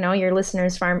support, your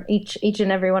listeners' farm each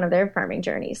and every one of their farming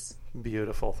journeys.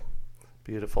 Beautiful.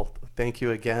 Beautiful. Thank you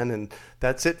again. And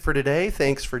that's it for today.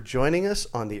 Thanks for joining us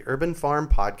on the Urban Farm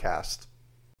Podcast.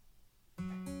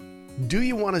 Do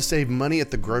you want to save money at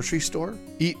the grocery store,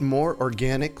 eat more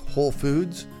organic, whole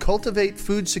foods, cultivate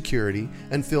food security,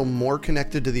 and feel more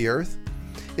connected to the earth?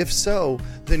 If so,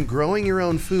 then growing your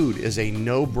own food is a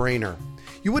no-brainer.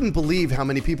 You wouldn't believe how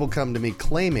many people come to me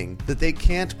claiming that they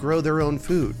can't grow their own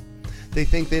food. They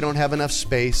think they don't have enough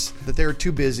space, that they're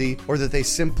too busy, or that they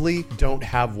simply don't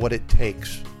have what it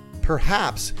takes.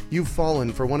 Perhaps you've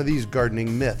fallen for one of these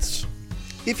gardening myths.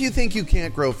 If you think you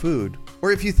can't grow food,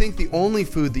 or if you think the only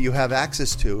food that you have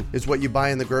access to is what you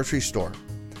buy in the grocery store,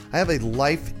 I have a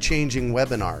life-changing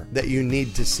webinar that you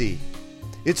need to see.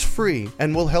 It's free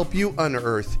and will help you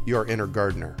unearth your inner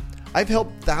gardener. I've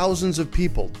helped thousands of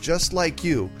people just like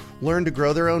you learn to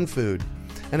grow their own food,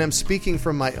 and I'm speaking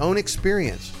from my own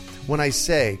experience when I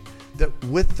say that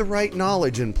with the right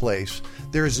knowledge in place,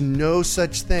 there is no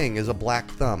such thing as a black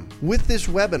thumb. With this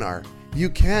webinar, you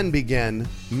can begin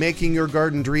making your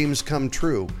garden dreams come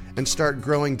true and start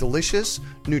growing delicious,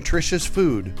 nutritious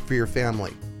food for your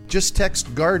family. Just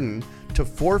text GARDEN to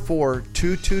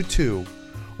 44222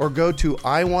 or go to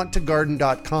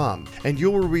iwanttogarden.com and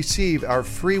you will receive our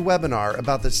free webinar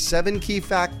about the 7 key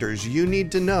factors you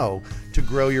need to know to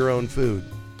grow your own food.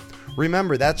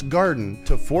 Remember, that's GARDEN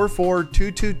to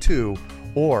 44222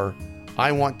 or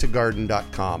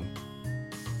iwanttogarden.com.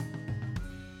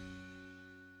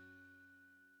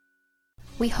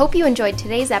 We hope you enjoyed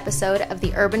today's episode of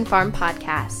the Urban Farm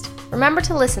Podcast. Remember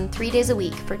to listen 3 days a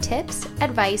week for tips,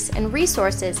 advice, and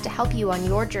resources to help you on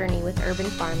your journey with urban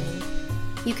farming.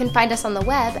 You can find us on the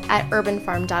web at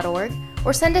urbanfarm.org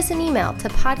or send us an email to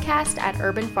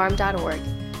podcast@urbanfarm.org.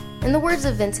 In the words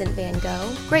of Vincent van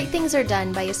Gogh, great things are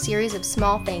done by a series of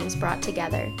small things brought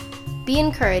together. Be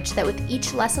encouraged that with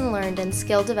each lesson learned and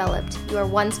skill developed, you are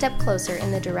one step closer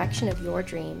in the direction of your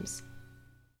dreams.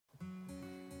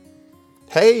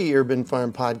 Hey, Urban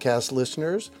Farm Podcast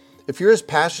listeners. If you're as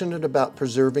passionate about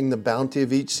preserving the bounty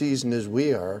of each season as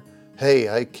we are, hey,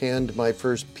 I canned my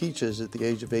first peaches at the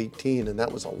age of 18, and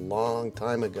that was a long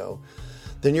time ago,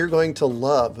 then you're going to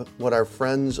love what our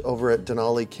friends over at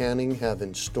Denali Canning have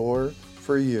in store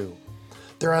for you.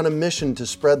 They're on a mission to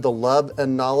spread the love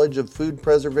and knowledge of food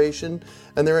preservation,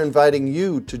 and they're inviting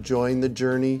you to join the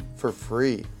journey for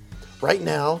free. Right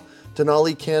now,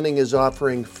 Denali Canning is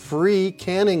offering free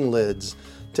canning lids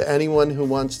to anyone who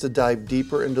wants to dive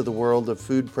deeper into the world of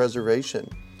food preservation.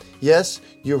 Yes,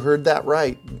 you heard that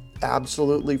right,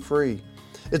 absolutely free.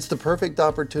 It's the perfect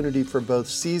opportunity for both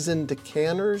seasoned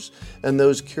canners and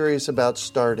those curious about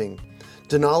starting.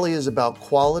 Denali is about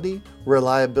quality,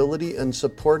 reliability, and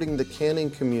supporting the canning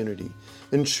community,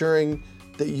 ensuring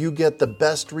that you get the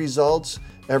best results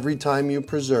every time you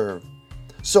preserve.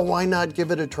 So why not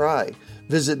give it a try?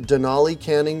 Visit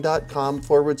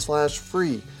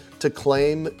denalicanning.com/free to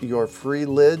claim your free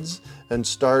lids and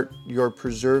start your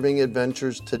preserving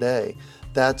adventures today.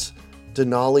 That's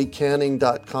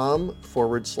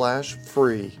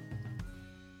denalicanning.com/free.